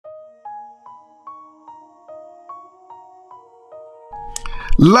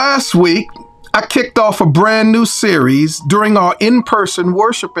Last week, I kicked off a brand new series during our in-person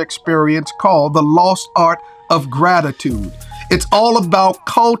worship experience called The Lost Art of Gratitude. It's all about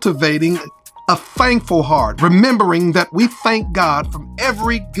cultivating a thankful heart, remembering that we thank God for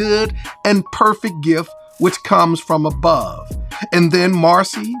every good and perfect gift which comes from above. And then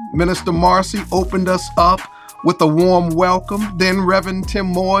Minister Marcy opened us up with a warm welcome. Then Reverend Tim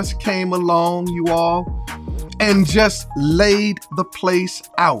Morris came along, you all, and just laid the place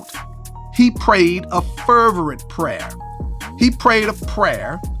out. He prayed a fervent prayer. He prayed a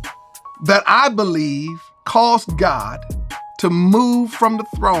prayer that I believe caused God to move from the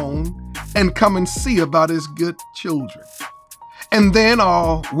throne and come and see about his good children. And then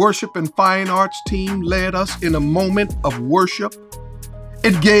our worship and fine arts team led us in a moment of worship.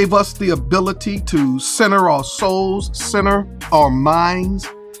 It gave us the ability to center our souls, center our minds,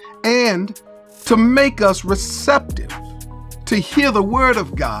 and to make us receptive to hear the word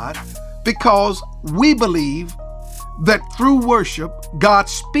of God, because we believe that through worship, God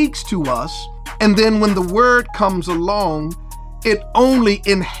speaks to us. And then when the word comes along, it only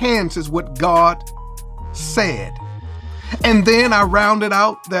enhances what God said. And then I rounded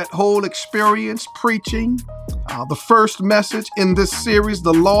out that whole experience preaching the first message in this series,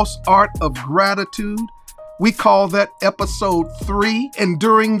 The Lost Art of Gratitude. We call that episode 3. And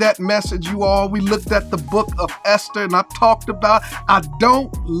during that message, you all, we looked at the book of Esther, and I talked about, I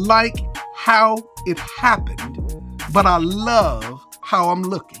don't like how it happened, but I love how I'm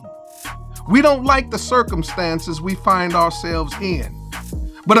looking. We don't like the circumstances we find ourselves in.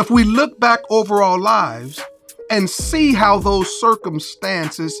 But if we look back over our lives and see how those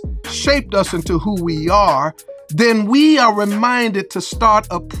circumstances shaped us into who we are, then we are reminded to start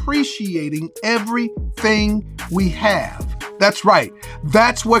appreciating everything we have. That's right.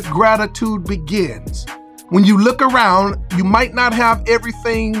 That's what gratitude begins. When you look around, you might not have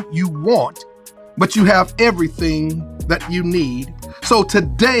everything you want, but you have everything that you need. So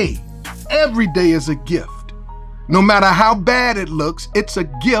today, every day is a gift. No matter how bad it looks, it's a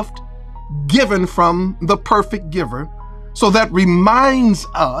gift given from the perfect giver. So that reminds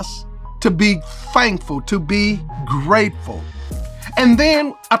us to be thankful, to be grateful. And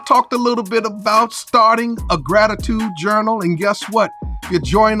then I talked a little bit about starting a gratitude journal. And guess what? If you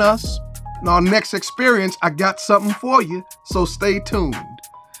join us in our next experience, I got something for you. So stay tuned.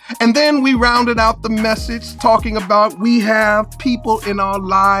 And then we rounded out the message talking about we have people in our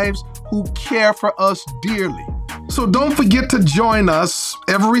lives who care for us dearly. So don't forget to join us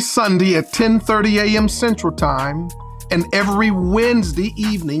every Sunday at 10:30 a.m. Central Time and every Wednesday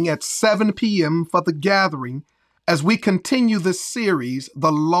evening at 7 p.m. for the gathering as we continue this series,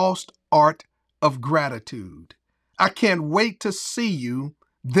 The Lost Art of Gratitude. I can't wait to see you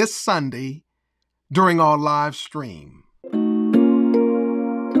this Sunday during our live stream.